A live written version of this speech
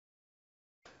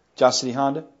Johnson City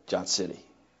Honda, Johnson City.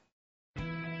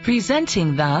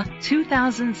 Presenting the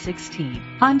 2016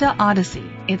 Honda Odyssey.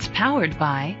 It's powered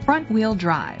by front-wheel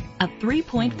drive, a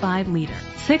 3.5-liter,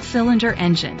 6-cylinder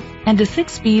engine, and a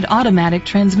 6-speed automatic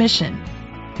transmission.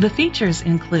 The features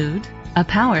include a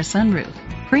power sunroof,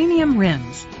 premium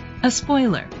rims, a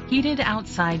spoiler, heated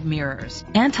outside mirrors,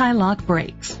 anti-lock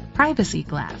brakes, privacy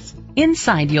glass.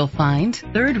 Inside you'll find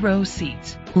third-row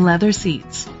seats, leather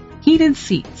seats, heated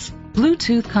seats,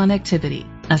 Bluetooth connectivity,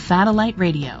 a satellite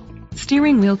radio,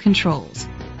 steering wheel controls,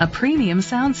 a premium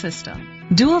sound system,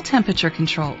 dual temperature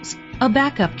controls, a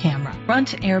backup camera,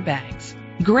 front airbags.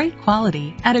 Great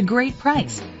quality at a great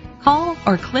price. Call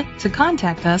or click to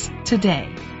contact us today.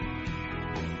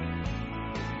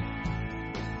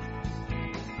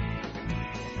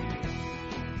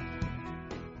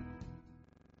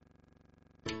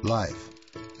 Life.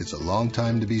 It's a long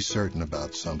time to be certain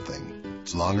about something.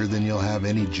 It's longer than you'll have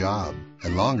any job,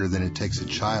 and longer than it takes a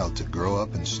child to grow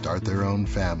up and start their own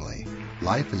family.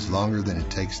 Life is longer than it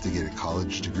takes to get a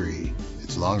college degree.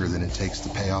 It's longer than it takes to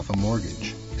pay off a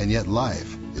mortgage. And yet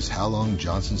life is how long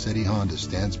Johnson City Honda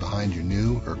stands behind your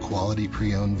new or quality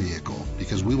pre-owned vehicle,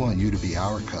 because we want you to be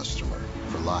our customer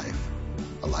for life.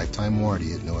 A lifetime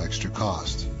warranty at no extra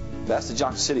cost. That's the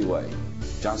Johnson City way.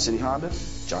 Johnson City Honda,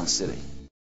 Johnson City.